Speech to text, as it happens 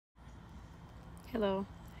Hello,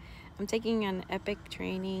 I'm taking an EPIC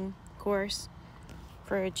training course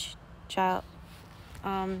for children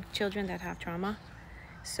that have trauma.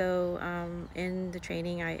 So in the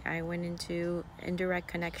training, I went into indirect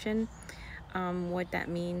connection. What that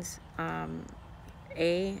means,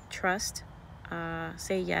 A, trust,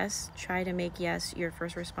 say yes, try to make yes your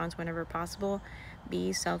first response whenever possible.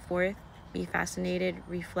 B, self-worth, be fascinated,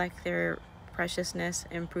 reflect their preciousness.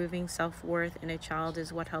 Improving self-worth in a child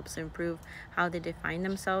is what helps improve how they define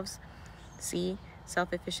themselves. C,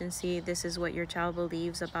 self-efficiency, this is what your child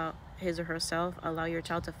believes about his or herself. Allow your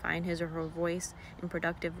child to find his or her voice in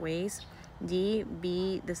productive ways. D,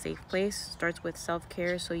 be the safe place, starts with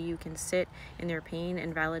self-care so you can sit in their pain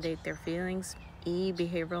and validate their feelings. E,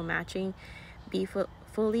 behavioral matching, be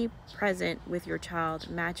fully present with your child,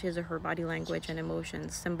 match his or her body language and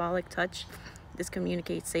emotions. Symbolic touch, this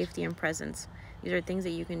communicates safety and presence. These are things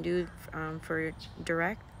that you can do for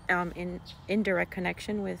indirect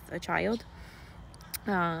connection with a child.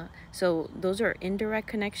 So those are indirect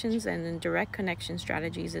connections, and then direct connection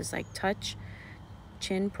strategies is like touch,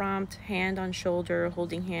 chin prompt, hand on shoulder,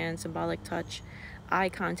 holding hand, symbolic touch. Eye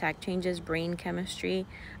contact changes brain chemistry.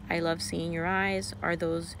 I love seeing your eyes. Are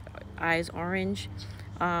those eyes orange?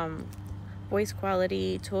 Voice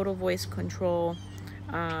quality, total voice control,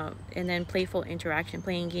 and then playful interaction,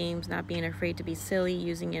 playing games, not being afraid to be silly,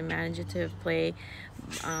 using imaginative play.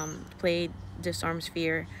 Play disarms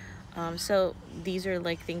fear. So these are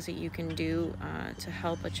like things that you can do to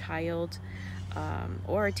help a child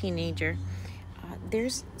or a teenager.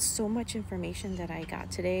 There's so much information that I got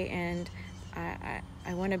today, and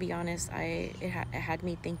I want to be honest, it had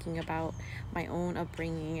me thinking about my own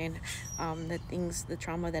upbringing and the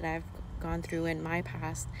trauma that I've gone through in my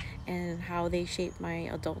past and how they shaped my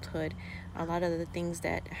adulthood. A lot of the things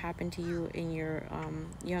that happened to you in your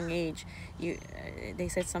young age, they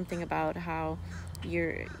said something about how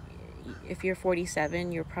if you're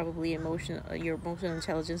 47, you're probably your emotional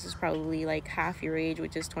intelligence is probably like half your age,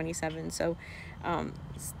 which is 27. So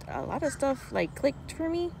a lot of stuff like clicked for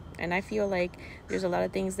me, and I feel like there's a lot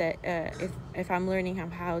of things that if I'm learning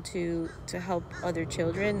how to help other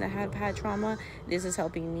children that have had trauma, this is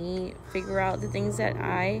helping me figure out the things that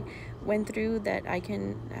I went through, that I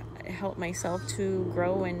can help myself to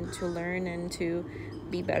grow and to learn and to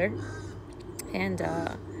be better. And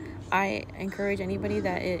I encourage anybody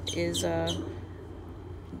that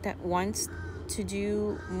that wants to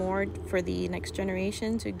do more for the next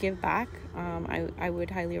generation to give back. I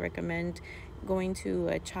would highly recommend going to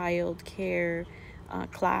a child care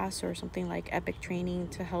class or something like EPIC training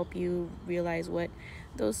to help you realize what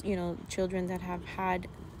those children that have had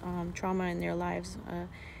trauma in their lives,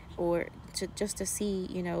 or just to see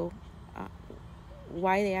uh,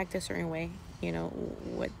 why they act a certain way,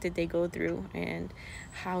 what did they go through, and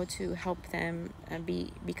how to help them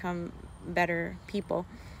become better people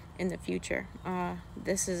in the future.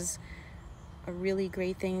 This is a really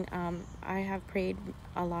great thing. I have prayed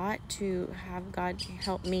a lot to have God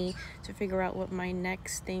help me to figure out what my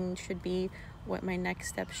next thing should be, what my next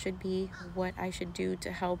step should be, what I should do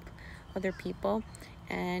to help other people.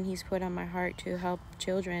 And He's put on my heart to help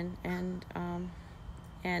children, and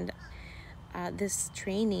this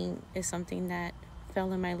training is something that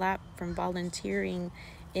fell in my lap from volunteering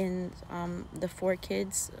in the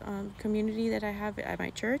 4Kids community that I have at my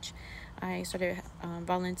church. I started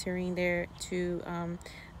volunteering there to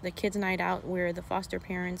the kids' night out, where the foster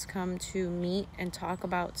parents come to meet and talk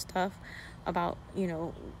about stuff about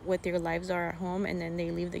what their lives are at home, and then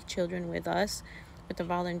they leave the children with us, with the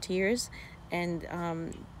volunteers, and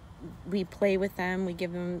we play with them. We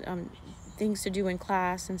give them things to do in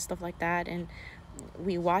class and stuff like that, and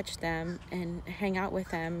we watch them and hang out with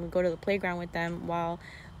them. We go to the playground with them while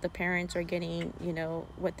the parents are getting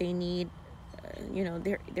what they need.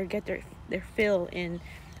 They get their fill in.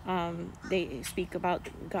 They speak about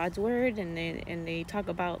God's word, and they talk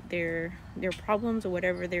about their problems or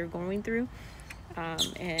whatever they're going through,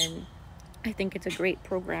 and I think it's a great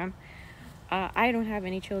program. I don't have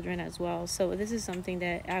any children as well, so this is something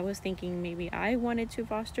that I was thinking maybe I wanted to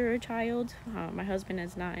foster a child. My husband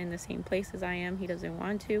is not in the same place as I am. He doesn't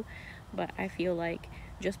want to, but I feel like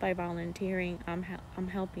just by volunteering, I'm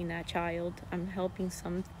helping that child. I'm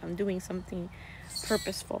doing something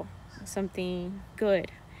purposeful, something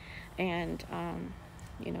good, and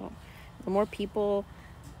the more people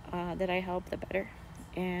that I help, the better.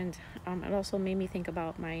 And it also made me think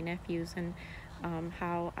about my nephews and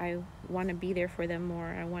how I want to be there for them more.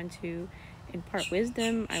 I want to impart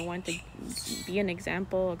wisdom. I want to be an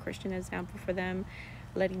example, a Christian example for them,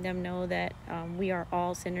 letting them know that we are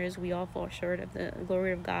all sinners. We all fall short of the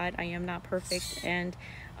glory of God. I am not perfect, and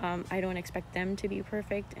I don't expect them to be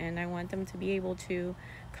perfect, and I want them to be able to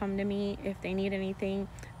come to me if they need anything,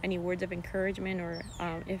 any words of encouragement, or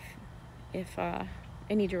if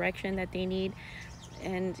any direction that they need.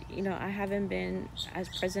 And I haven't been as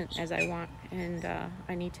present as I want, and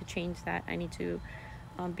I need to change that. I need to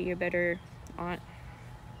be a better aunt,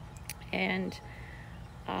 and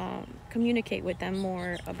communicate with them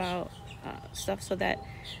more about stuff, so that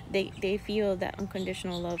they feel that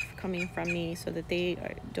unconditional love coming from me, so that they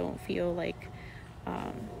don't feel like,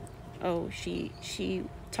 oh, she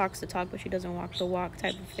talks the talk but she doesn't walk the walk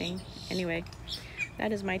type of thing. Anyway,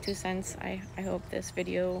 that is my 2 cents. I hope this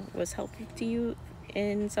video was helpful to you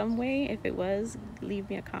in some way. If it was, leave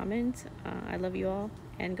me a comment. I love you all,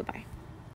 and goodbye.